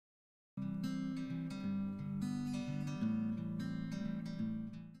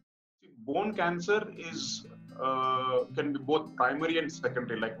bone cancer is can be both primary and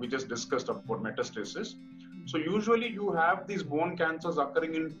secondary, like we just discussed about metastasis. So usually you have these bone cancers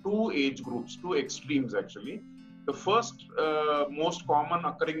occurring in two age groups, two extremes actually. The first most common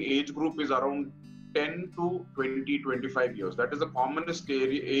occurring age group is around 10 to 20, 25 years. That is the commonest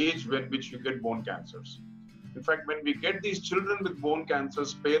age when which you get bone cancers. In fact, when we get these children with bone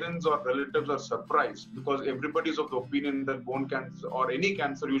cancers, parents or relatives are surprised because everybody is of the opinion that bone cancer or any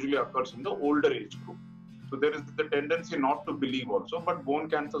cancer usually occurs in the older age group. So there is the tendency not to believe also, but bone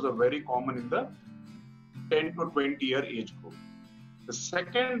cancers are very common in the 10 to 20-year age group. The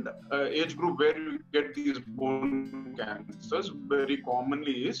second age group where you get these bone cancers very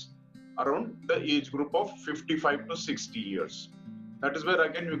commonly is around the age group of 55 to 60 years. That is where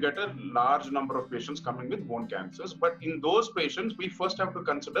again you get a large number of patients coming with bone cancers. But in those patients, we first have to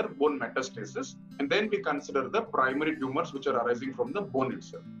consider bone metastasis, and then we consider the primary tumors which are arising from the bone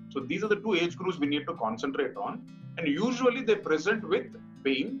itself. So these are the two age groups we need to concentrate on. And usually they present with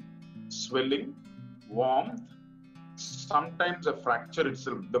pain, swelling, warmth, sometimes a fracture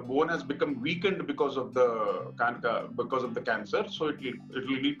itself. The bone has become weakened because of the cancer, so it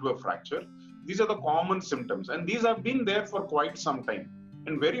will lead to a fracture. These are the common symptoms, and these have been there for quite some time.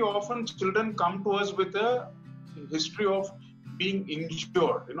 And very often children come to us with a history of being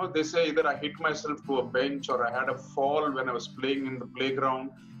injured. You know, they say either I hit myself to a bench or I had a fall when I was playing in the playground.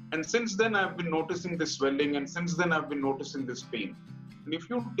 And since then I've been noticing this swelling, and since then I've been noticing this pain. And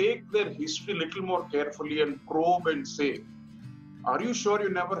if you take their history a little more carefully and probe and say, are you sure you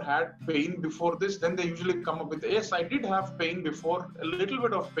never had pain before this? Then they usually come up with, yes, I did have pain before, a little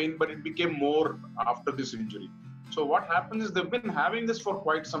bit of pain, but it became more after this injury. So what happens is they've been having this for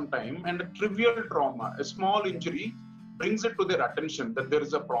quite some time, and a trivial trauma, a small injury, brings it to their attention that there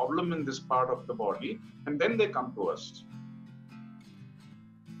is a problem in this part of the body, and then they come to us.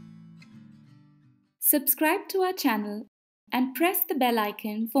 Subscribe to our channel and press the bell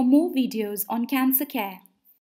icon for more videos on cancer care.